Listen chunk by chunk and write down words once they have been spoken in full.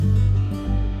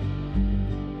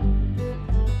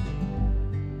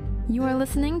You are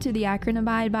listening to the Akron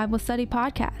Abide Bible Study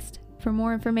Podcast. For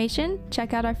more information,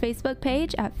 check out our Facebook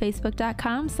page at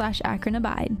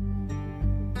facebook.com/AkronAbide.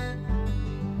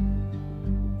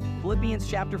 Philippians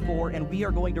chapter 4, and we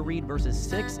are going to read verses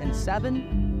 6 and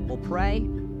 7. We'll pray,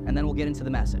 and then we'll get into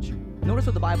the message. Notice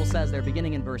what the Bible says there,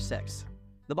 beginning in verse 6.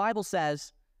 The Bible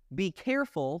says, "Be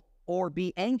careful or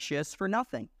be anxious for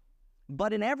nothing,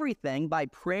 but in everything by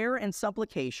prayer and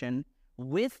supplication,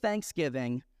 with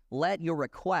thanksgiving, let your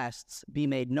requests be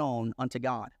made known unto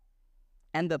God.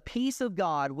 And the peace of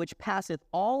God, which passeth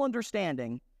all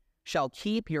understanding, shall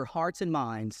keep your hearts and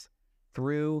minds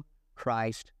through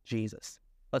Christ Jesus."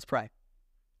 Let's pray.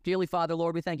 Dearly Father,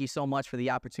 Lord, we thank you so much for the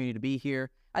opportunity to be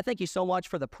here. I thank you so much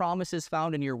for the promises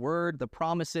found in your word, the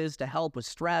promises to help with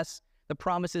stress, the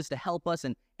promises to help us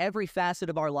in every facet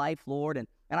of our life, Lord. And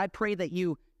I pray that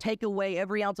you take away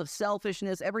every ounce of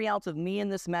selfishness, every ounce of me in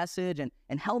this message, and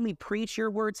help me preach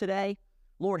your word today.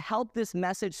 Lord, help this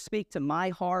message speak to my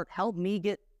heart. Help me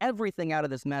get everything out of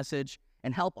this message,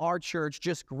 and help our church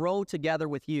just grow together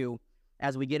with you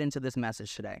as we get into this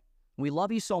message today. We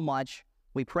love you so much.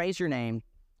 We praise your name,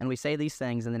 and we say these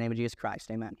things in the name of Jesus Christ.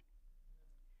 Amen.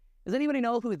 Does anybody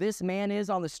know who this man is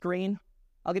on the screen?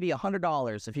 I'll give you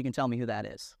 $100 if you can tell me who that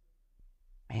is.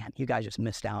 Man, you guys just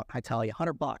missed out. I tell you,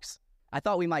 $100. I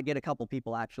thought we might get a couple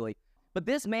people, actually. But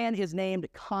this man is named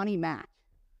Connie Mack.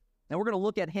 And we're going to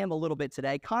look at him a little bit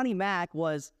today. Connie Mack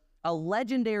was a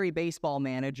legendary baseball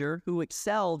manager who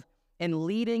excelled in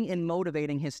leading and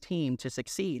motivating his team to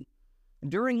succeed.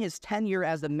 During his tenure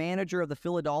as the manager of the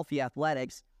Philadelphia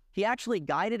Athletics, he actually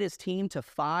guided his team to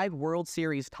 5 World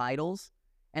Series titles.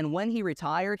 And when he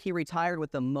retired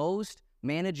with the most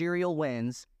managerial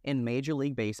wins in Major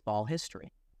League Baseball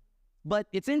history. But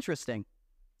it's interesting.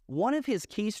 One of his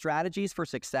key strategies for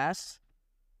success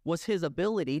was his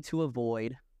ability to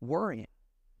avoid worrying.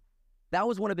 That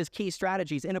was one of his key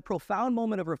strategies. In a profound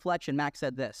moment of reflection, Mack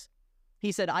said this.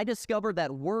 He said, "I discovered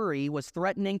that worry was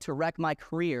threatening to wreck my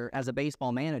career as a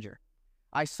baseball manager.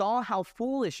 I saw how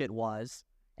foolish it was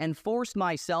and forced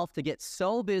myself to get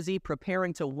so busy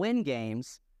preparing to win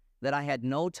games that I had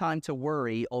no time to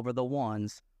worry over the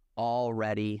ones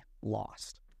already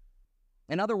lost."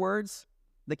 In other words,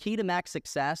 the key to Mack's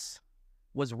success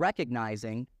was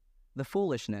recognizing the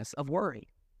foolishness of worry.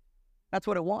 That's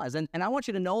what it was. And I want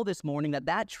you to know this morning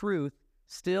that truth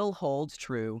still holds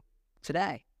true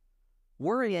today.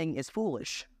 Worrying is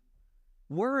foolish.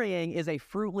 Worrying is a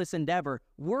fruitless endeavor.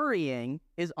 Worrying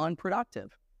is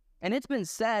unproductive. And it's been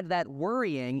said that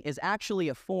worrying is actually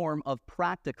a form of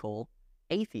practical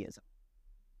atheism.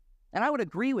 And I would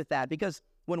agree with that, because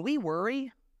when we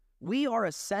worry, we are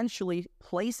essentially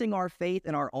placing our faith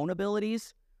in our own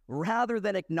abilities rather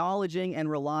than acknowledging and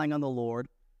relying on the Lord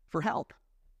for help.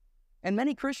 And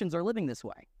many Christians are living this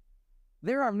way.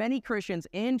 There are many Christians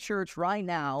in church right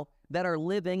now that are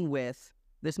living with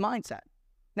this mindset.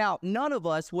 Now, none of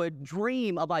us would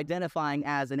dream of identifying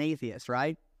as an atheist,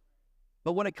 right?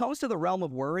 But when it comes to the realm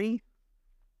of worry,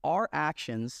 our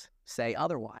actions say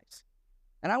otherwise.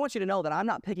 And I want you to know that I'm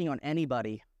not picking on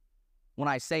anybody when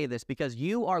I say this, because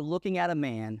you are looking at a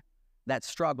man that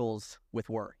struggles with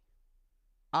worry.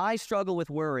 I struggle with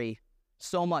worry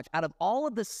so much. Out of all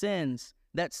of the sins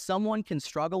that someone can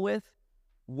struggle with,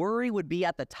 worry would be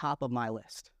at the top of my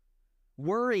list.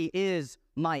 Worry is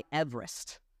my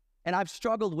Everest, and I've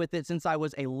struggled with it since I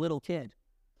was a little kid.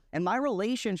 And my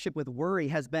relationship with worry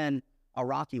has been a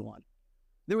rocky one.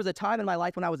 There was a time in my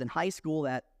life when I was in high school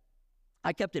that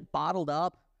I kept it bottled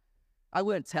up. I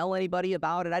wouldn't tell anybody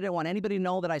about it. I didn't want anybody to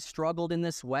know that I struggled in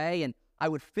this way, and I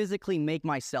would physically make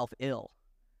myself ill.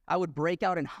 I would break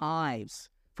out in hives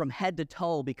from head to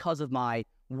toe because of my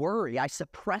worry. I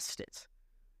suppressed it,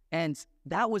 and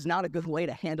that was not a good way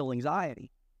to handle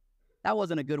anxiety. That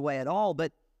wasn't a good way at all,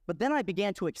 but then I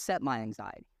began to accept my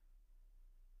anxiety.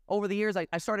 Over the years,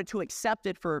 I started to accept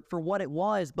it for what it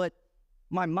was, but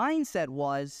my mindset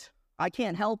was, I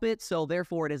can't help it, so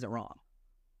therefore it isn't wrong,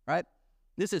 right?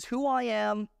 This is who I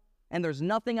am, and there's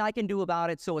nothing I can do about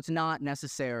it, so it's not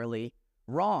necessarily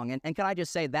wrong. And can I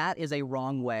just say that is a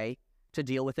wrong way to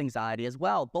deal with anxiety as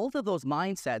well. Both of those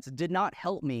mindsets did not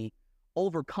help me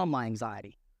overcome my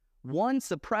anxiety. One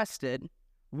suppressed it,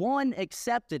 one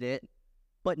accepted it,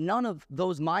 but none of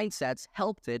those mindsets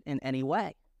helped it in any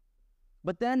way.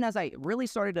 But then as I really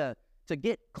started to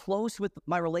get close with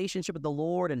my relationship with the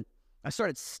Lord, and I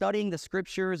started studying the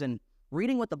scriptures and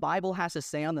reading what the Bible has to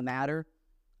say on the matter,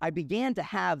 I began to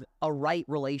have a right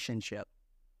relationship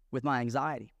with my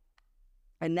anxiety.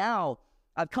 And now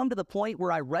I've come to the point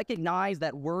where I recognize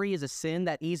that worry is a sin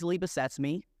that easily besets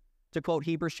me, to quote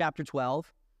Hebrews chapter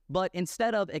 12, but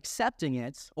instead of accepting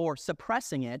it or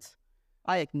suppressing it,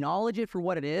 I acknowledge it for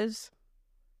what it is,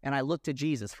 and I look to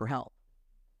Jesus for help.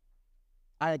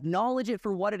 I acknowledge it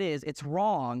for what it is. It's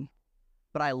wrong,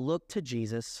 but I look to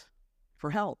Jesus for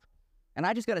help. And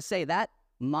I just got to say, that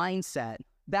mindset,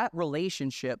 that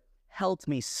relationship helped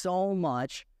me so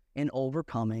much in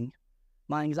overcoming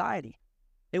my anxiety.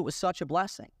 It was such a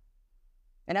blessing.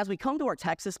 And as we come to our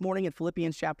text this morning in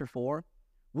Philippians chapter 4,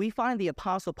 we find the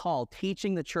Apostle Paul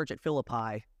teaching the church at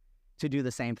Philippi to do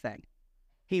the same thing.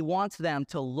 He wants them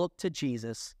to look to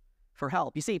Jesus for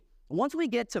help. You see, once we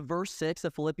get to verse 6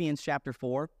 of Philippians chapter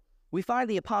 4, we find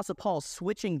the Apostle Paul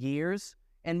switching gears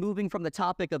and moving from the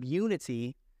topic of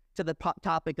unity to the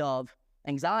topic of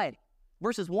anxiety.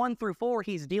 Verses 1 through 4,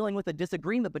 he's dealing with a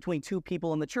disagreement between two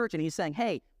people in the church, and he's saying,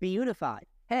 hey, be unified.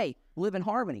 Hey, live in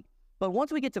harmony. But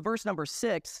once we get to verse number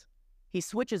 6, he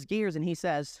switches gears and he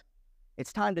says,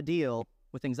 it's time to deal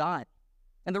with anxiety.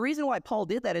 And the reason why Paul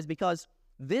did that is because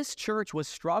this church was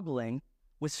struggling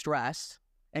with stress,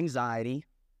 anxiety,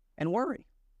 and worry.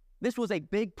 This was a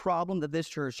big problem that this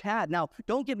church had. Now,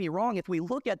 don't get me wrong, if we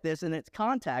look at this in its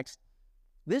context,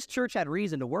 this church had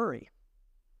reason to worry.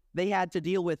 They had to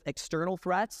deal with external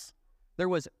threats. There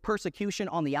was persecution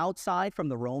on the outside from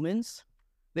the Romans.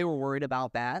 They were worried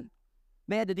about that.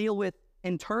 They had to deal with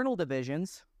internal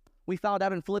divisions. We found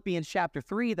out in Philippians chapter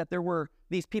 3 that there were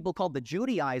these people called the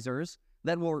Judaizers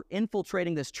that were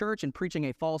infiltrating this church and preaching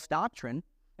a false doctrine.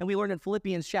 And we learned in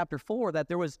Philippians chapter 4 that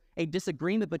there was a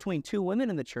disagreement between two women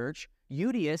in the church,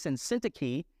 Euodias and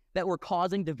Syntyche, that were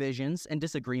causing divisions and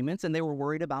disagreements, and they were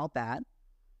worried about that.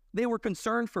 They were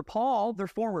concerned for Paul, their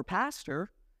former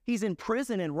pastor. He's in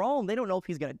prison in Rome. They don't know if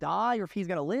he's going to die or if he's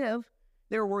going to live.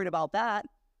 They were worried about that.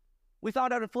 We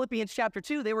found out in Philippians chapter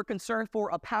 2, they were concerned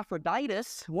for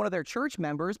Epaphroditus, one of their church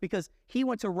members, because he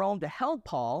went to Rome to help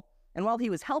Paul. And while he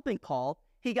was helping Paul,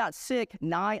 he got sick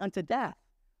nigh unto death.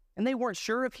 And they weren't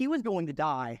sure if he was going to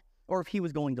die or if he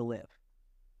was going to live.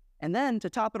 And then, to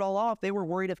top it all off, they were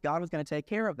worried if God was going to take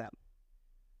care of them.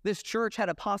 This church had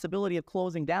a possibility of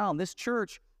closing down. This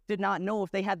church did not know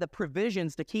if they had the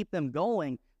provisions to keep them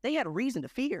going. They had reason to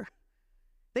fear.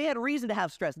 They had reason to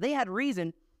have stress. They had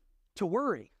reason to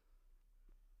worry.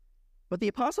 But the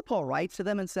Apostle Paul writes to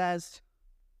them and says,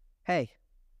 hey,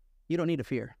 you don't need to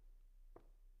fear.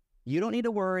 You don't need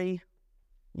to worry.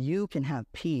 You can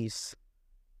have peace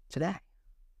today.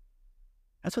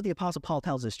 That's what the Apostle Paul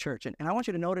tells his church. And I want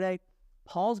you to know today,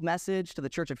 Paul's message to the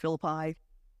church at Philippi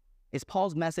is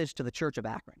Paul's message to the church of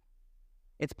Akron.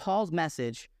 It's Paul's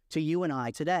message to you and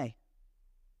I today.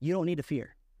 You don't need to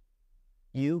fear.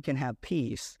 You can have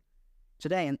peace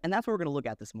today. And that's what we're going to look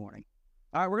at this morning.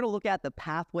 All right, we're going to look at the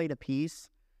pathway to peace,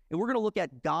 and we're going to look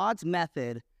at God's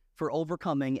method for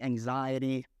overcoming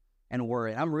anxiety and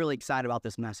worry. I'm really excited about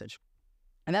this message.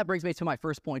 And that brings me to my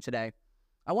first point today.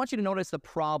 I want you to notice the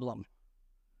problem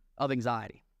of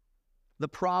anxiety. The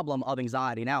problem of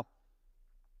anxiety. Now,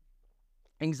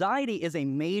 anxiety is a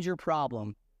major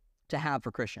problem to have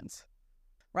for Christians,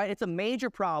 right? It's a major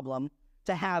problem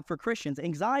to have for Christians.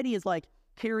 Anxiety is like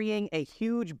carrying a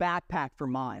huge backpack for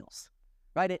miles,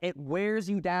 right? It wears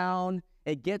you down.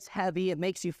 It gets heavy. It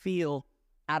makes you feel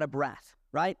out of breath,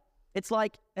 right? It's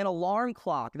like an alarm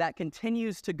clock that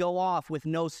continues to go off with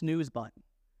no snooze button.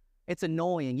 It's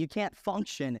annoying. You can't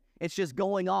function. It's just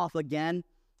going off again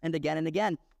and again and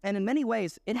again. And in many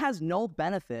ways, it has no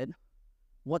benefit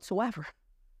whatsoever.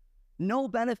 No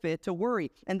benefit to worry.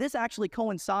 And this actually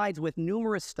coincides with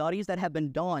numerous studies that have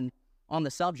been done on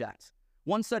the subject.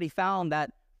 One study found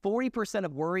that 40%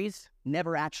 of worries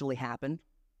never actually happen.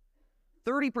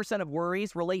 30% of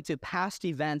worries relate to past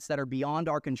events that are beyond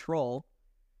our control.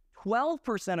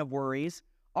 12% of worries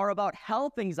are about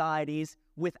health anxieties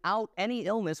without any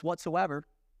illness whatsoever.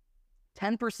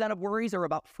 10% of worries are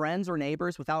about friends or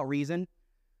neighbors without reason.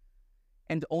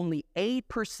 And only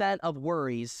 8% of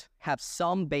worries have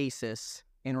some basis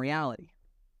in reality.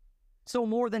 So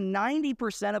more than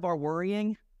 90% of our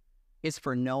worrying is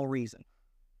for no reason.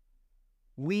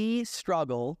 We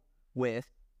struggle with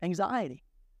anxiety.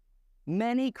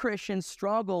 Many Christians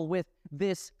struggle with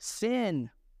this sin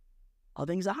of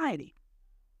anxiety.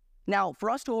 Now, for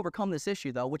us to overcome this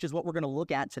issue, though, which is what we're going to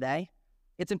look at today,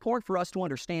 it's important for us to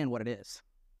understand what it is.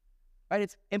 Right?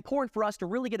 It's important for us to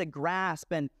really get a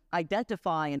grasp and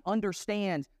identify and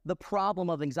understand the problem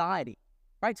of anxiety.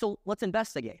 Right? So let's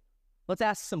investigate. Let's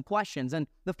ask some questions. And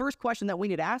the first question that we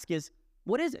need to ask is,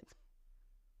 what is it?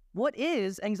 What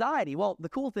is anxiety? Well, the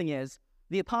cool thing is,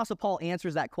 the Apostle Paul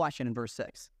answers that question in verse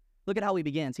 6. Look at how he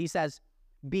begins. He says,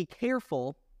 be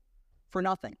careful for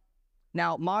nothing.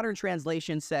 Now, modern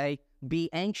translations say, be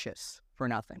anxious for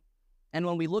nothing. And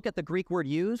when we look at the Greek word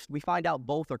used, we find out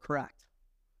both are correct.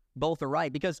 Both are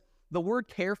right, because The word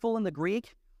careful in the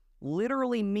Greek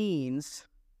literally means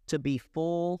to be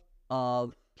full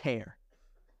of care.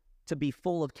 To be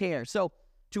full of care. So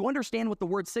to understand what the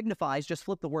word signifies, just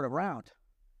flip the word around.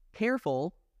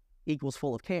 Careful equals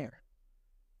full of care.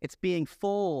 It's being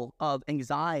full of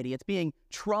anxiety. It's being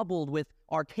troubled with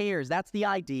our cares. That's the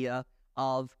idea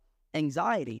of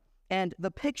anxiety. And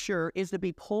the picture is to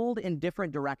be pulled in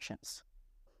different directions.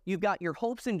 You've got your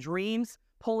hopes and dreams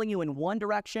pulling you in one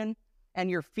direction, and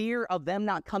your fear of them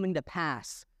not coming to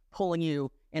pass pulling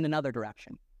you in another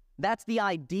direction. That's the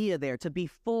idea there, to be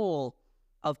full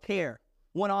of care.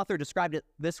 One author described it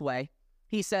this way.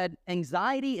 He said,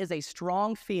 anxiety is a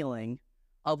strong feeling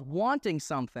of wanting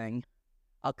something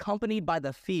accompanied by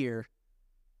the fear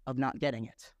of not getting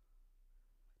it.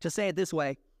 To say it this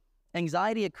way,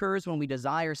 anxiety occurs when we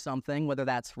desire something, whether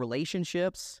that's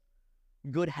relationships,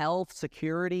 good health,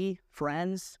 security,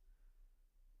 friends,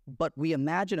 but we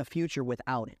imagine a future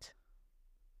without it.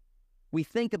 We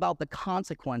think about the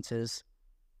consequences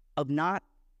of not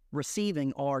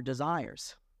receiving our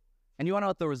desires. And you want to know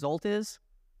what the result is?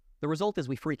 The result is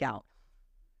we freak out.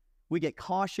 We get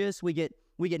cautious, we get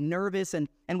nervous, and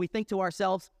we think to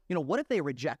ourselves, what if they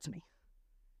reject me?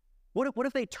 What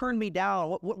if they turn me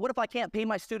down? What if I can't pay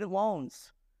my student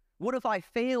loans? What if I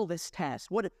fail this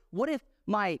test? What if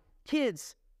my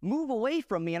kids move away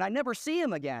from me and I never see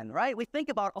them again, right? We think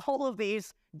about all of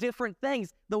these different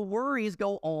things. The worries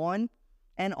go on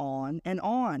and on and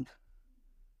on.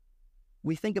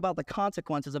 We think about the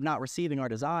consequences of not receiving our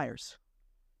desires.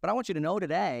 But I want you to know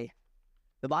today,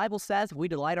 the Bible says if we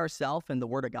delight ourselves in the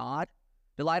Word of God,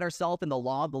 delight ourselves in the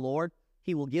law of the Lord,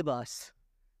 He will give us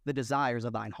the desires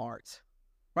of thine heart.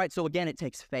 Right? So again, it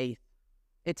takes faith.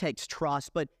 It takes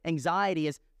trust. But anxiety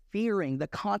is fearing the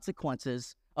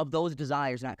consequences of those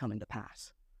desires not coming to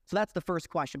pass. So that's the first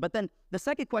question. But then the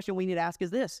second question we need to ask is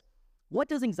this. What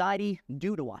does anxiety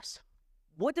do to us?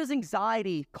 What does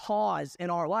anxiety cause in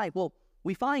our life? Well,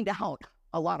 we find out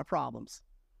a lot of problems,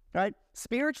 right?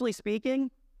 Spiritually speaking,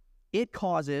 it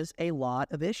causes a lot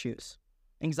of issues.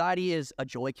 Anxiety is a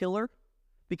joy killer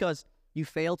because you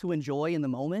fail to enjoy in the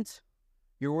moment.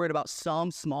 You're worried about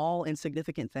some small,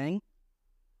 insignificant thing.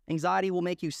 Anxiety will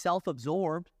make you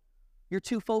self-absorbed. You're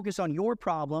too focused on your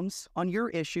problems, on your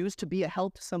issues to be a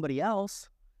help to somebody else.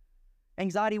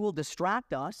 Anxiety will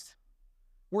distract us.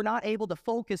 We're not able to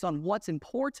focus on what's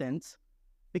important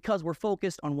because we're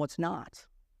focused on what's not.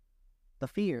 The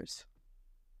fears.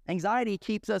 Anxiety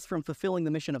keeps us from fulfilling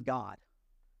the mission of God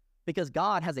because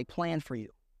God has a plan for you.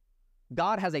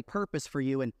 God has a purpose for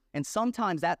you, and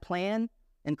sometimes that plan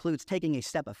includes taking a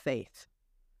step of faith.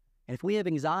 And if we have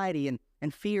anxiety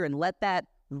and fear and let that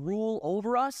rule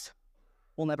over us,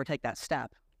 we'll never take that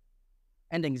step.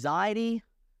 And anxiety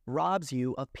robs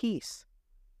you of peace.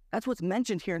 That's what's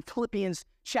mentioned here in Philippians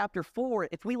chapter 4.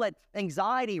 If we let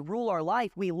anxiety rule our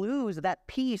life, we lose that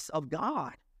peace of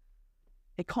God.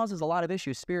 It causes a lot of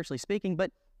issues spiritually speaking,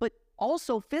 but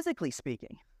also physically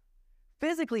speaking.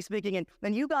 Physically speaking,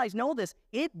 and you guys know this,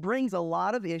 it brings a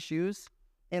lot of issues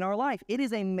in our life. It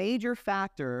is a major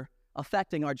factor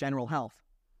affecting our general health.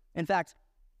 In fact,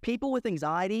 people with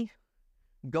anxiety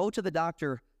go to the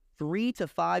doctor 3 to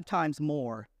 5 times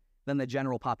more than the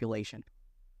general population.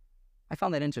 I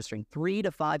found that interesting, 3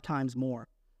 to 5 times more.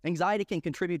 Anxiety can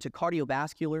contribute to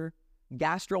cardiovascular,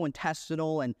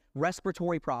 gastrointestinal, and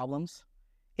respiratory problems.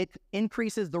 It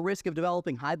increases the risk of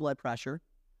developing high blood pressure.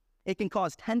 It can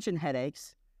cause tension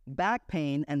headaches, back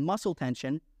pain, and muscle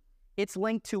tension. It's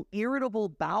linked to irritable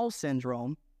bowel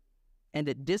syndrome, and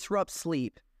it disrupts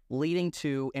sleep, leading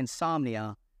to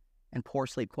insomnia and poor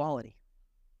sleep quality.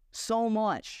 So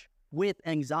much with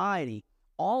anxiety,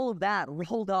 all of that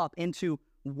rolled up into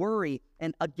worry.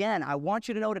 And again, I want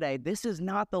you to know today, this is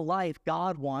not the life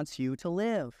God wants you to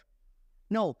live.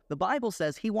 No, the Bible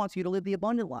says He wants you to live the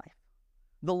abundant life,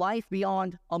 the life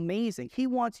beyond amazing. He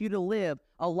wants you to live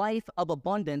a life of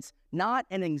abundance, not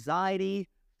an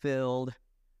anxiety-filled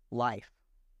life.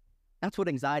 That's what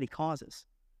anxiety causes.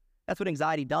 That's what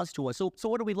anxiety does to us. So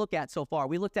what do we look at so far?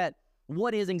 We looked at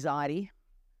what is anxiety?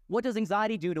 What does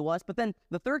anxiety do to us? But then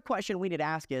the third question we need to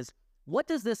ask is, what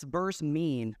does this verse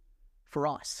mean for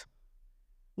us?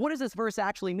 What does this verse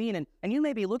actually mean? And you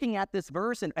may be looking at this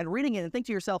verse and reading it and think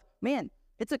to yourself, man,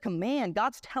 it's a command.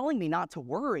 God's telling me not to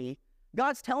worry.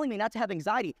 God's telling me not to have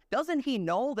anxiety. Doesn't He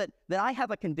know that I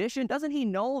have a condition? Doesn't He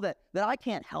know that I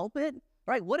can't help it?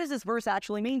 All right, what does this verse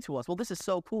actually mean to us? Well, this is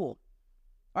so cool.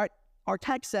 All right, our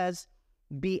text says,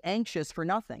 be anxious for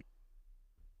nothing.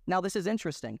 Now, this is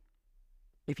interesting.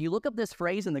 If you look up this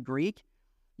phrase in the Greek,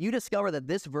 you discover that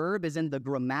this verb is in the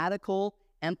grammatical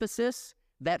emphasis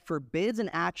that forbids an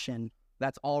action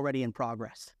that's already in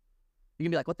progress. You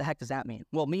can be like, what the heck does that mean?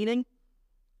 Well, meaning,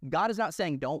 God is not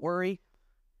saying don't worry.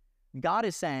 God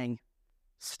is saying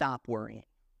stop worrying.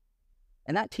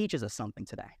 And that teaches us something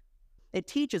today. It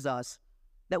teaches us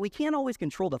that we can't always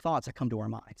control the thoughts that come to our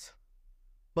minds,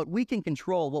 but we can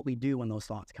control what we do when those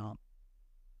thoughts come.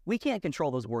 We can't control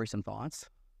those worrisome thoughts.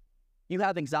 You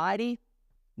have anxiety,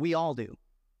 we all do.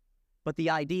 But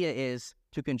the idea is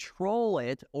to control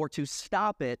it or to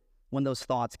stop it when those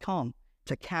thoughts come,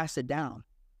 to cast it down.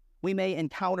 We may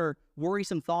encounter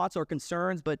worrisome thoughts or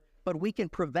concerns, but we can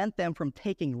prevent them from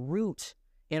taking root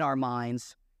in our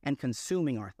minds and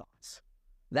consuming our thoughts.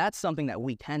 That's something that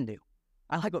we can do.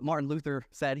 I like what Martin Luther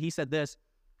said. He said this.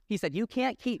 He said, you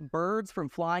can't keep birds from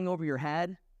flying over your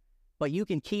head, but you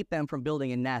can keep them from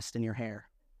building a nest in your hair.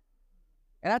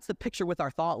 And that's the picture with our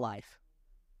thought life.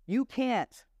 You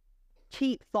can't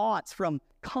keep thoughts from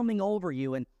coming over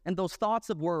you, and those thoughts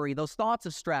of worry, those thoughts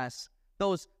of stress,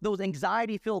 those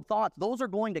anxiety-filled thoughts, those are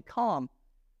going to come,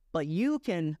 but you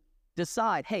can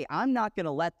decide, hey, I'm not going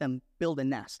to let them build a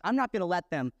nest. I'm not going to let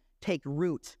them take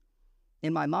root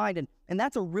in my mind. And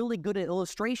that's a really good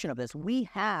illustration of this. We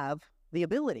have the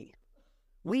ability.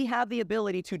 We have the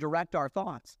ability to direct our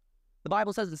thoughts. The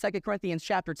Bible says in 2 Corinthians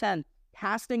chapter 10,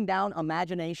 casting down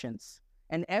imaginations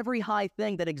and every high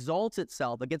thing that exalts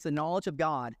itself against the knowledge of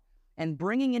God, and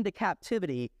bringing into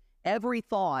captivity every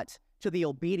thought to the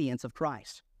obedience of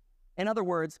Christ. In other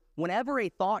words, whenever a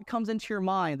thought comes into your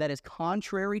mind that is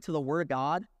contrary to the Word of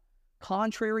God,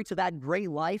 contrary to that great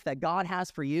life that God has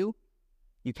for you,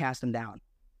 you cast them down.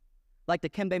 Like the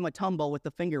Kembe Mutombo with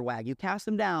the finger wag. You cast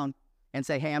them down and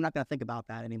say, hey, I'm not going to think about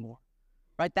that anymore.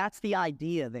 Right? That's the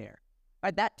idea there.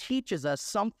 Right? That teaches us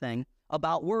something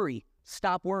about worry.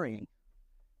 Stop worrying.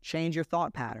 Change your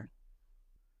thought pattern.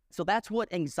 So that's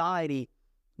what anxiety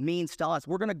means to us.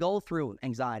 We're going to go through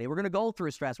anxiety. We're going to go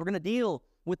through stress. We're going to deal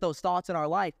with those thoughts in our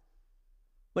life.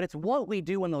 But it's what we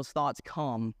do when those thoughts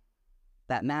come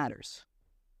that matters.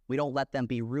 We don't let them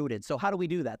be rooted. So how do we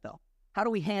do that, though? How do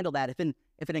we handle that? If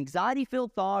an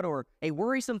anxiety-filled thought or a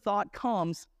worrisome thought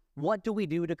comes, what do we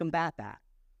do to combat that?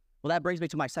 Well, that brings me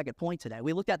to my second point today.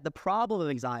 We looked at the problem of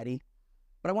anxiety,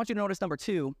 but I want you to notice number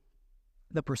 2,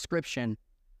 the prescription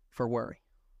for worry.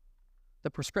 The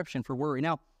prescription for worry.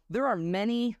 Now, there are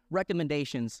many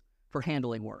recommendations for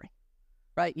handling worry,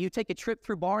 right? You take a trip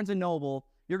through Barnes & Noble,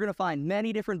 you're going to find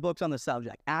many different books on the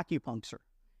subject: acupuncture,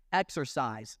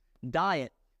 exercise,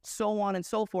 diet, so on and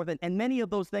so forth. And many of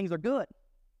those things are good.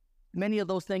 Many of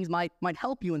those things might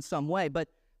help you in some way, but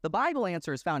the Bible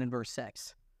answer is found in verse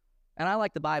 6. And I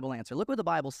like the Bible answer. Look what the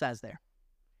Bible says there.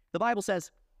 The Bible says,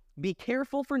 be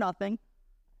careful for nothing,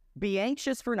 be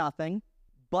anxious for nothing,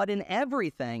 but in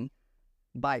everything,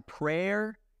 by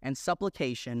prayer and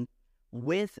supplication,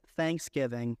 with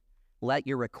thanksgiving, let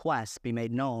your requests be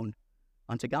made known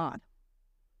unto God.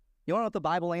 You want to know what the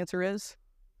Bible answer is?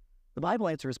 The Bible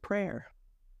answer is prayer.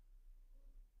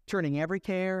 Turning every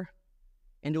care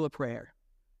into a prayer.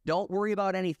 Don't worry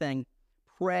about anything.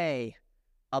 Pray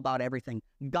about everything.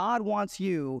 God wants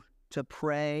you to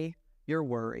pray your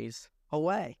worries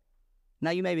away. Now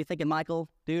you may be thinking, Michael,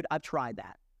 dude, I've tried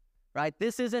that, right?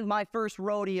 This isn't my first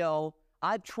rodeo.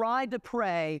 I've tried to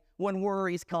pray when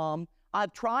worries come.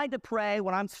 I've tried to pray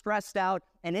when I'm stressed out,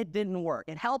 and it didn't work.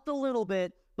 It helped a little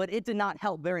bit, but it did not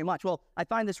help very much. Well, I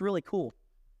find this really cool.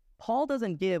 Paul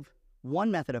doesn't give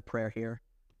one method of prayer here.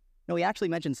 No, he actually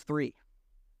mentions 3.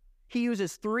 He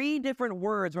uses 3 different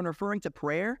words when referring to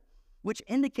prayer, which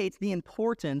indicates the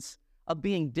importance of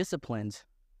being disciplined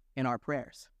in our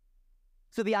prayers.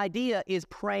 So the idea is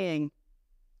praying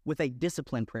with a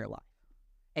disciplined prayer life,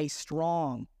 a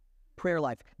strong prayer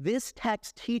life. This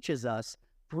text teaches us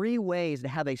 3 ways to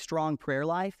have a strong prayer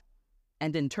life,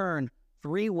 and in turn,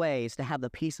 3 ways to have the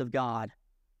peace of God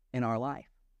in our life.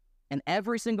 And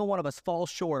every single one of us falls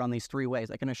short on these 3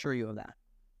 ways. I can assure you of that.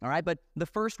 All right, but the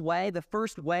first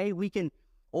way we can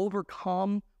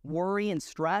overcome worry and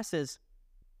stress is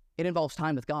it involves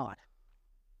time with God.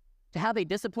 To have a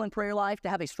disciplined prayer life, to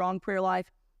have a strong prayer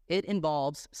life, it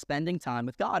involves spending time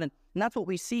with God. And that's what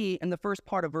we see in the first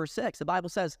part of verse 6. The Bible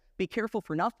says, be careful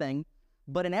for nothing,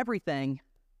 but in everything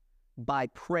by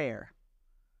prayer.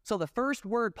 So the first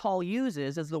word Paul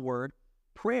uses is the word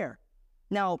prayer.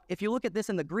 Now, if you look at this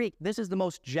in the Greek, this is the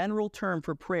most general term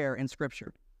for prayer in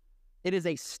Scripture. It is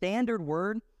a standard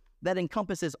word that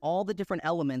encompasses all the different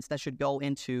elements that should go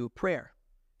into prayer.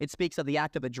 It speaks of the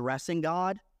act of addressing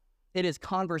God. It is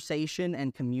conversation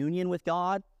and communion with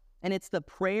God. And it's the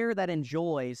prayer that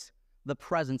enjoys the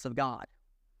presence of God.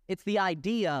 It's the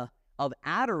idea of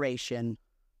adoration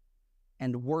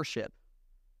and worship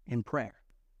in prayer.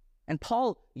 And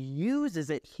Paul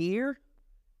uses it here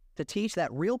to teach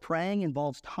that real praying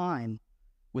involves time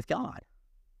with God,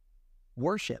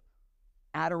 worship,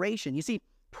 adoration. You see,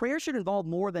 prayer should involve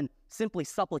more than simply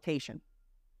supplication.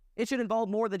 It should involve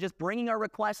more than just bringing our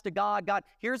request to God. God,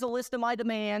 here's a list of my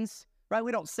demands, right?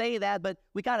 We don't say that, but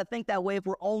we got to think that way if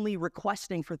we're only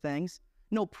requesting for things.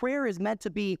 No, prayer is meant to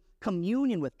be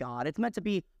communion with God. It's meant to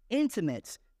be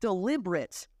intimate,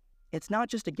 deliberate. It's not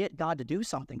just to get God to do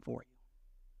something for you.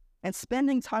 And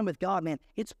spending time with God, man,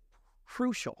 it's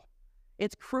crucial.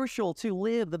 It's crucial to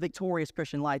live the victorious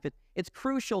Christian life. It's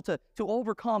crucial to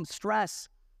overcome stress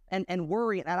and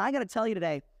worry. And I got to tell you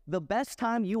today, the best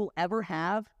time you will ever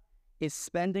have is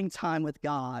spending time with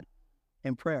God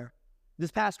in prayer.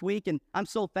 This past week, and I'm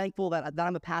so thankful that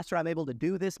I'm a pastor, I'm able to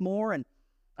do this more. And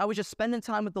I was just spending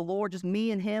time with the Lord, just me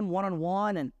and him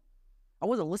one-on-one. And I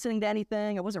wasn't listening to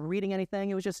anything. I wasn't reading anything.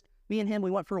 It was just me and him.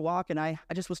 We went for a walk, and I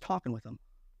just was talking with him.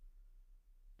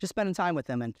 Just spending time with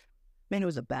him. And man, it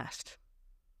was the best.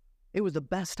 It was the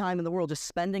best time in the world, just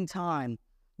spending time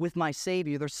with my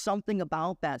Savior. There's something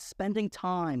about that, spending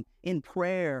time in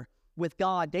prayer with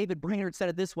God. David Brainerd said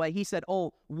it this way. He said,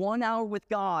 1 hour with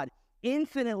God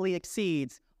infinitely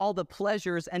exceeds all the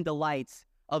pleasures and delights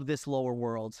of this lower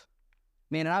world.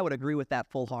 Man, and I would agree with that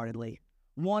full-heartedly.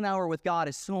 1 hour with God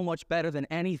is so much better than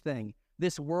anything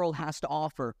this world has to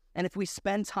offer. And if we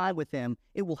spend time with him,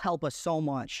 it will help us so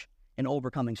much in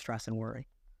overcoming stress and worry.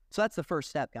 So that's the first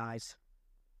step, guys.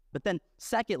 But then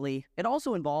secondly, it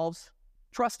also involves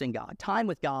trusting God, time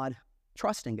with God,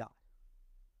 trusting God,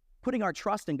 putting our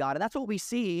trust in God. And that's what we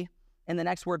see in the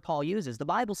next word Paul uses. The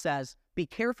Bible says, be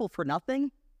careful for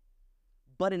nothing,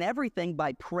 but in everything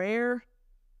by prayer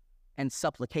and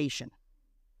supplication.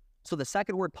 So the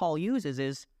second word Paul uses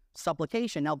is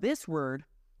supplication. Now this word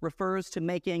refers to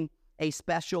making a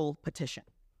special petition.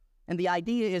 And the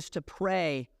idea is to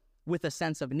pray with a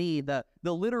sense of need. The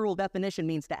literal definition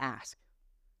means to ask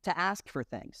for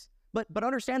things. But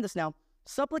understand this now,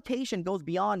 supplication goes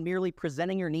beyond merely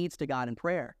presenting your needs to God in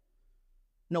prayer.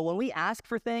 No, when we ask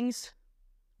for things,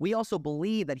 we also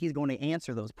believe that he's going to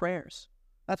answer those prayers.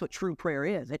 That's what true prayer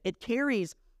is. It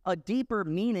carries a deeper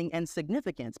meaning and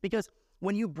significance, because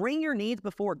when you bring your needs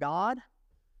before God,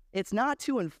 it's not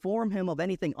to inform him of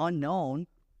anything unknown.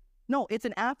 No, it's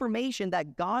an affirmation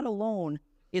that God alone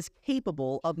is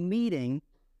capable of meeting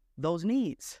those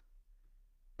needs.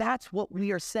 That's what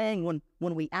we are saying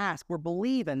when we ask. We're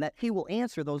believing that he will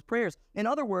answer those prayers. In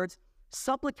other words,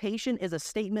 supplication is a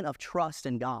statement of trust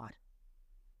in God.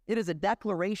 It is a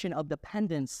declaration of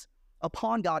dependence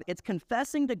upon God. It's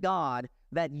confessing to God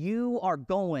that you are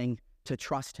going to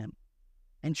trust him.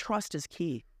 And trust is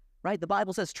key, right? The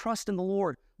Bible says, trust in the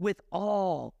Lord with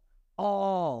all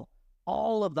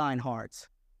of thine hearts,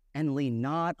 and lean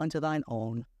not unto thine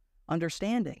own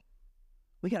understanding.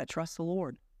 We got to trust the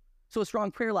Lord. So a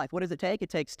strong prayer life, what does it take? It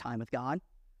takes time with God.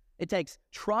 It takes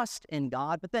trust in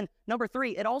God. But then number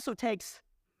 3, it also takes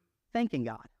thanking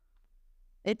God.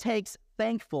 It takes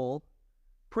thankful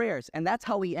prayers. And that's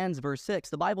how he ends verse 6.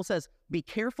 The Bible says, be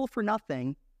careful for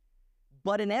nothing,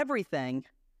 but in everything,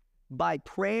 by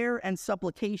prayer and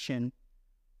supplication,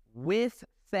 with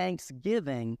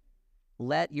thanksgiving,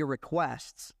 let your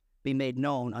requests be made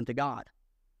known unto God.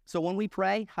 So when we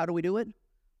pray, how do we do it?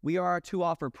 We are to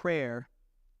offer prayer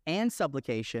and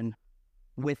supplication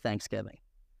with thanksgiving,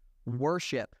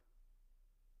 worship,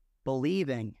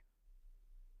 believing,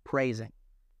 praising.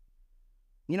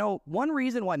 You know, one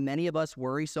reason why many of us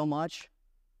worry so much,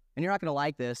 and you're not going to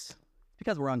like this,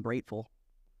 because we're ungrateful.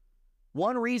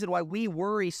 One reason why we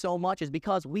worry so much is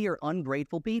because we are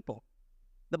ungrateful people.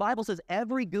 The Bible says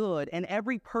every good and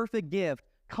every perfect gift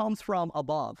comes from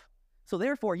above. So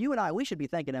therefore, you and I, we should be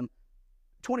thanking him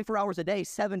 24 hours a day,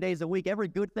 7 days a week, every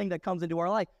good thing that comes into our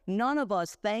life. None of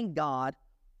us thank God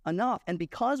enough. And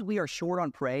because we are short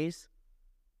on praise,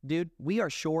 dude, we are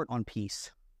short on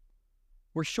peace.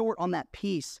 We're short on that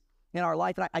peace in our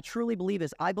life. And I truly believe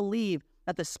this. I believe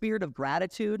that the spirit of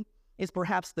gratitude is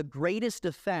perhaps the greatest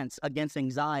defense against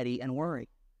anxiety and worry.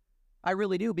 I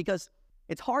really do, because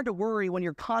it's hard to worry when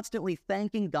you're constantly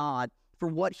thanking God for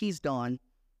what he's done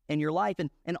in your life.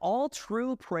 And all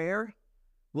true prayer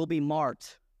will be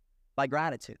marked by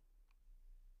gratitude.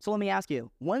 So let me ask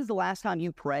you, when's the last time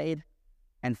you prayed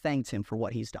and thanked him for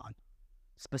what he's done?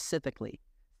 Specifically,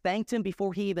 thanked him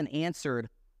before he even answered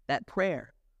that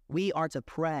prayer. We are to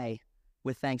pray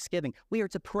with thanksgiving. We are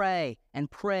to pray and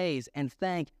praise and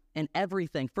thank in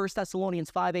everything. 1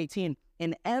 Thessalonians 5:18,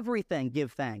 in everything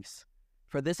give thanks,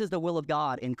 for this is the will of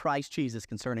God in Christ Jesus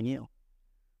concerning you.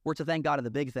 We're to thank God in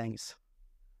the big things,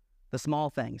 the small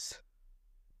things,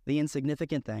 the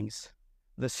insignificant things,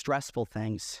 the stressful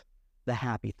things, the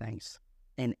happy things.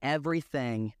 In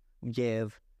everything,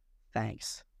 give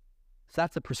thanks. So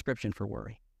that's the prescription for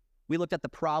worry. We looked at the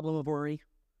problem of worry.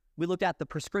 We looked at the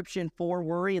prescription for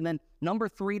worry. And then number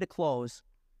 3 to close,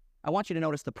 I want you to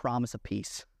notice the promise of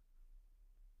peace.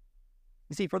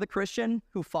 You see, for the Christian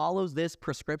who follows this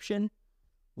prescription,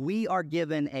 we are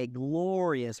given a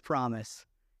glorious promise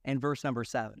in verse number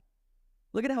 7.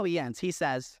 Look at how he ends. He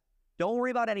says, don't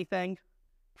worry about anything,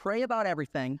 pray about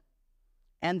everything,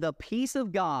 and the peace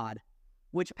of God,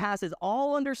 which passes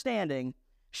all understanding,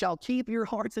 shall keep your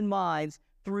hearts and minds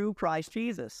through Christ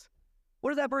Jesus.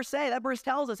 What does that verse say? That verse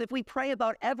tells us if we pray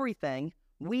about everything,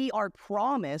 we are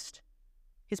promised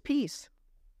his peace.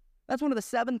 That's one of the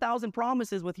 7,000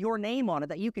 promises with your name on it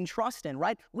that you can trust in,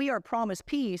 right? We are promised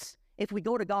peace if we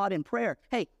go to God in prayer.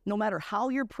 Hey, no matter how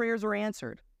your prayers are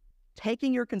answered,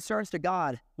 taking your concerns to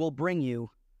God will bring you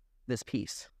this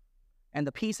peace. And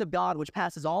the peace of God, which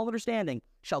passes all understanding,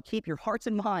 shall keep your hearts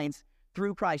and minds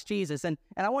through Christ Jesus. And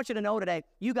I want you to know today,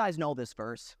 you guys know this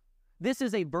verse. This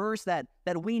is a verse that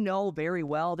we know very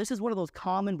well. This is one of those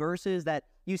common verses that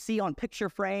you see on picture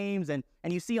frames and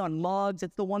you see on mugs.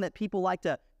 It's the one that people like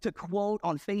to quote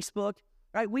on Facebook,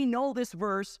 right? We know this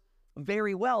verse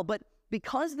very well, but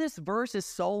because this verse is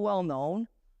so well known,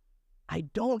 I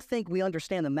don't think we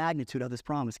understand the magnitude of this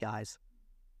promise, guys.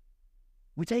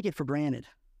 We take it for granted.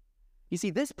 You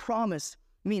see, this promise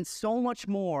means so much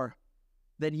more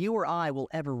than you or I will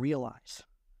ever realize.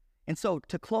 And so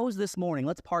to close this morning,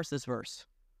 let's parse this verse.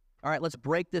 All right, let's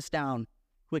break this down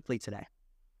quickly today.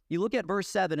 You look at verse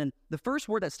 7, and the first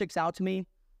word that sticks out to me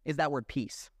is that word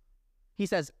peace. He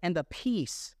says, and the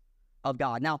peace of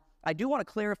God. Now, I do want to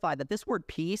clarify that this word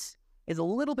peace is a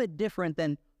little bit different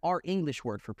than our English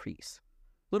word for peace.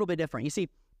 A little bit different. You see,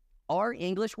 our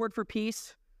English word for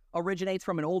peace originates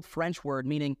from an old French word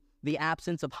meaning the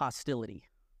absence of hostility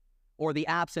or the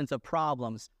absence of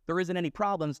problems. There isn't any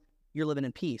problems, you're living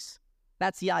in peace.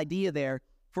 That's the idea there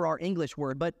for our English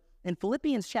word. But in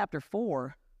Philippians chapter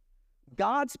 4,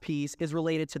 God's peace is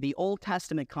related to the Old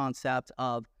Testament concept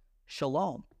of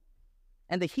shalom.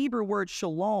 And the Hebrew word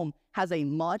shalom has a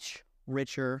much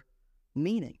richer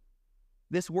meaning.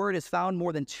 This word is found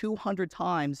more than 200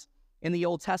 times in the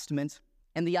Old Testament,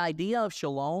 and the idea of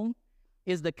shalom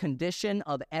is the condition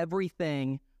of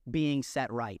everything being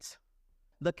set right.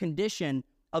 The condition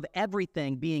of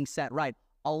everything being set right.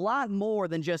 A lot more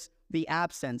than just the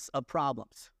absence of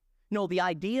problems. No, the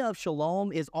idea of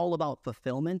shalom is all about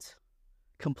fulfillment,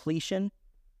 completion,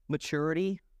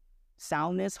 maturity,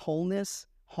 soundness, wholeness,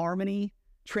 harmony,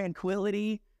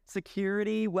 tranquility,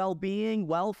 security, well-being,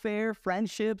 welfare,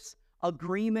 friendships,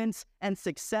 agreements, and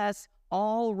success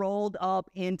all rolled up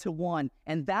into one.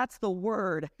 And that's the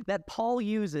word that Paul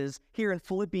uses here in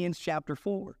Philippians chapter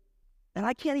 4. And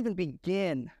I can't even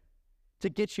begin to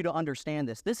get you to understand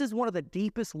this. This is one of the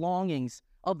deepest longings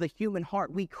of the human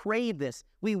heart. We crave this,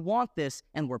 we want this,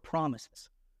 and we're promised this.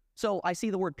 So I see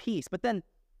the word peace, but then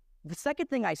the second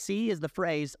thing I see is the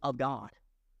phrase of God.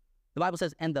 The Bible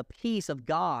says, and the peace of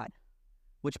God,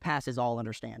 which passes all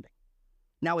understanding.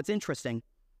 Now it's interesting.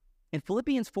 In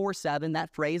Philippians 4:7, that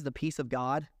phrase, the peace of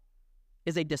God,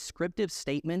 is a descriptive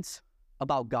statement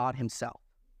about God himself.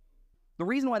 The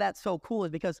reason why that's so cool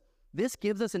is because this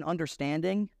gives us an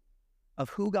understanding of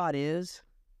who God is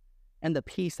and the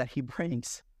peace that he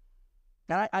brings.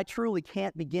 And I truly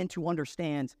can't begin to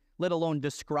understand, let alone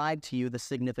describe to you the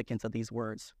significance of these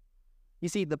words. You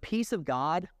see, the peace of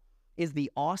God is the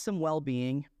awesome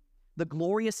well-being, the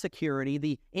glorious security,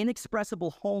 the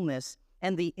inexpressible wholeness,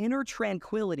 and the inner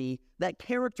tranquility that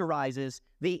characterizes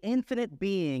the infinite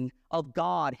being of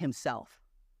God himself.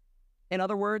 In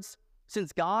other words,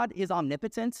 since God is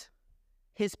omnipotent,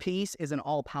 his peace is an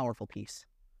all-powerful peace.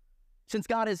 Since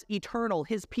God is eternal,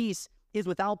 his peace is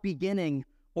without beginning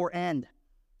or end.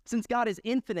 Since God is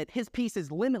infinite, his peace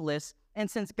is limitless. And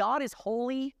since God is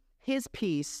holy, his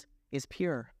peace is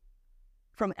pure.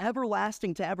 From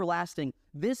everlasting to everlasting,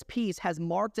 this peace has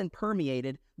marked and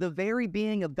permeated the very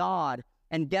being of God.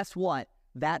 And guess what?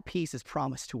 That peace is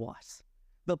promised to us.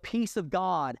 The peace of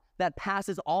God that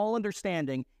passes all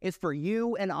understanding is for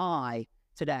you and I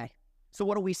today. So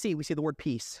what do we see? We see the word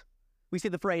peace. We see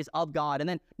the phrase of God. And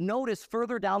then notice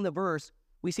further down the verse,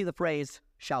 we see the phrase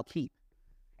shall keep.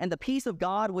 And the peace of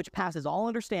God, which passes all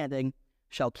understanding,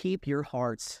 shall keep your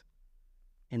hearts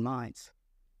and minds.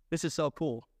 This is so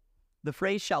cool. The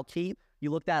phrase shall keep,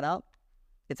 you look that up,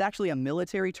 it's actually a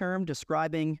military term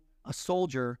describing a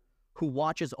soldier who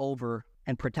watches over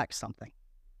and protects something.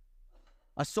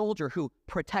 A soldier who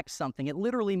protects something. It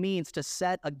literally means to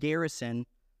set a garrison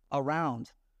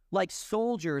around. Like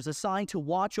soldiers assigned to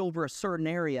watch over a certain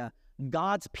area,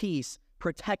 God's peace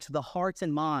protects the hearts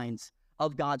and minds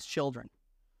of God's children.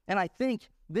 And I think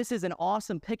this is an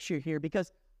awesome picture here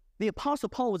because the Apostle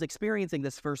Paul was experiencing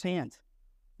this firsthand.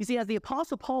 You see, as the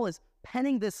Apostle Paul is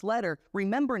penning this letter,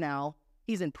 remember now,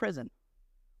 he's in prison.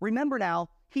 Remember now,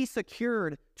 he's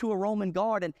secured to a Roman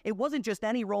guard, and it wasn't just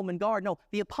any Roman guard. No,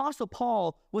 the Apostle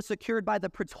Paul was secured by the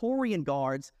Praetorian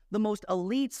guards, the most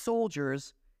elite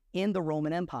soldiers in the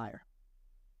Roman Empire.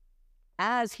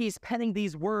 As he's penning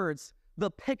these words, the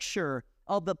picture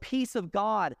of the peace of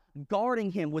God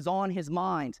guarding him was on his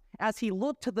mind. As he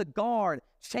looked to the guard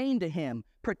chained to him,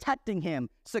 protecting him,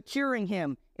 securing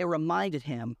him, it reminded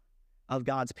him of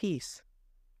God's peace.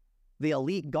 The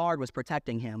elite guard was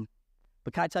protecting him.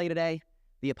 But can I tell you today,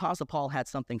 the Apostle Paul had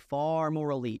something far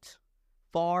more elite,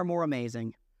 far more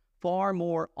amazing, far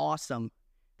more awesome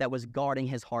that was guarding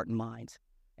his heart and mind.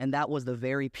 And that was the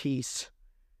very peace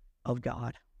of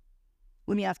God.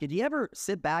 Let me ask you, do you ever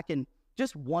sit back and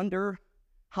just wonder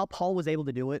how Paul was able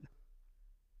to do it?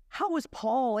 How was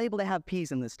Paul able to have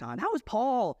peace in this time? How was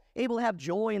Paul able to have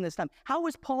joy in this time? How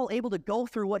was Paul able to go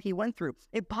through what he went through?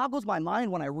 It boggles my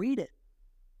mind when I read it.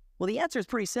 Well, the answer is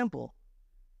pretty simple.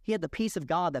 He had the peace of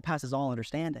God that passes all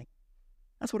understanding.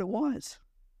 That's what it was.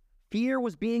 Fear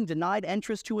was being denied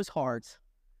entrance to his heart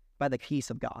by the peace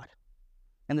of God.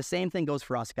 And the same thing goes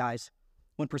for us, guys.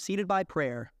 When preceded by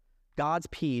prayer, God's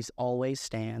peace always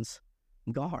stands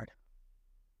guard.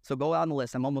 So go out on the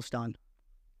list. I'm almost done.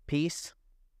 Peace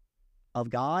of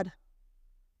God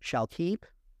shall keep.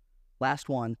 Last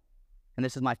one, and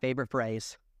this is my favorite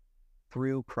phrase,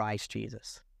 through Christ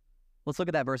Jesus. Let's look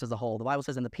at that verse as a whole. The Bible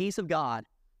says, "And the peace of God,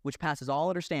 which passes all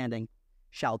understanding,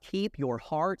 shall keep your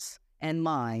hearts and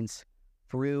minds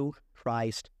through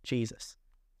Christ Jesus."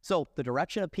 So the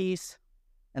direction of peace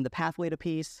and the pathway to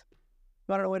peace,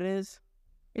 you want to know what it is?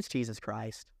 It's Jesus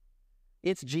Christ.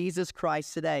 It's Jesus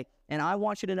Christ today. And I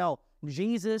want you to know,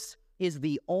 Jesus is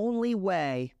the only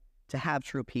way to have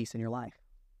true peace in your life.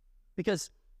 Because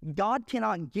God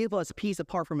cannot give us peace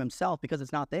apart from himself because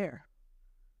it's not there.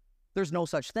 There's no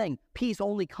such thing. Peace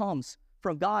only comes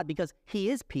from God because he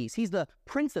is peace. He's the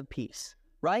Prince of Peace,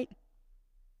 right?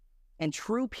 And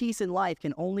true peace in life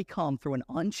can only come through an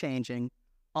unchanging,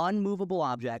 unmovable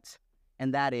object,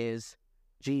 and that is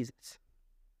Jesus.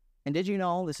 And did you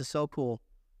know, this is so cool,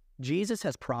 Jesus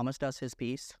has promised us his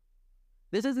peace.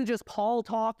 This isn't just Paul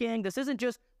talking. This isn't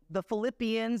just the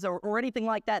Philippians or anything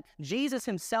like that. Jesus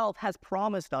himself has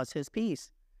promised us his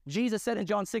peace. Jesus said in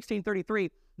John 16:33,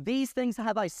 "These things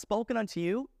have I spoken unto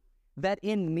you, that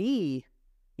in me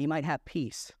ye might have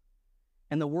peace.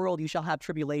 In the world you shall have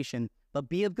tribulation, but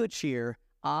be of good cheer.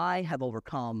 I have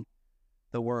overcome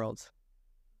the world."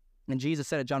 And Jesus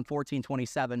said at John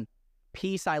 14:27,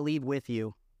 "Peace I leave with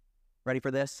you." Ready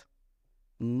for this?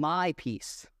 My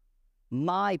peace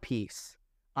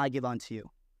I give unto you.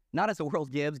 Not as the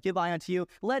world gives, give I unto you.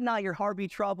 Let not your heart be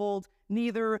troubled,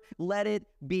 neither let it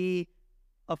be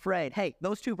afraid. Hey,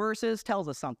 those two verses tells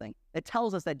us something. It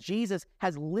tells us that Jesus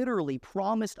has literally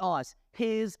promised us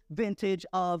his vintage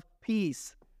of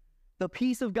peace. The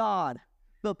peace of God,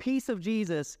 the peace of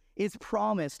Jesus is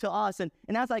promised to us. And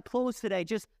as I close today,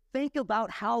 just think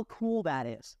about how cool that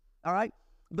is, all right?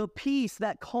 The peace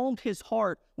that calmed his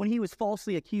heart when he was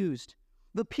falsely accused.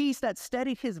 The peace that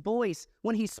steadied his voice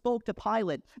when he spoke to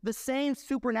Pilate. The same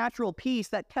supernatural peace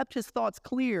that kept his thoughts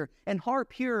clear and heart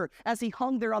pure as he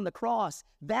hung there on the cross.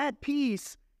 That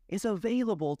peace is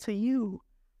available to you.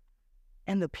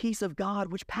 And the peace of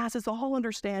God, which passes all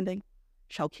understanding,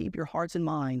 shall keep your hearts and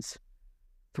minds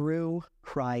through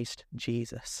Christ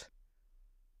Jesus.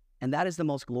 And that is the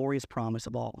most glorious promise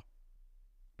of all.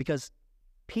 Because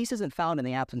peace isn't found in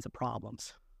the absence of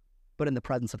problems, but in the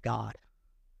presence of God.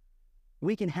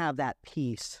 We can have that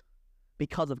peace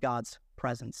because of God's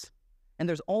presence. And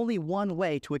there's only one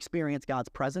way to experience God's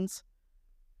presence,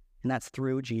 and that's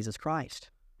through Jesus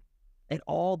Christ. It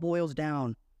all boils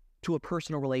down to a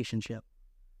personal relationship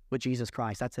with Jesus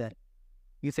Christ. That's it.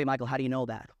 You say, Michael, how do you know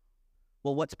that?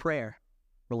 Well, what's prayer?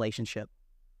 Relationship.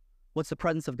 What's the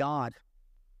presence of God?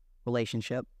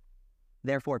 Relationship.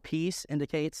 Therefore, peace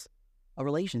indicates a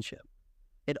relationship.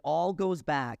 It all goes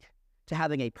back to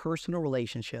having a personal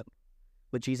relationship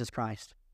with Jesus Christ.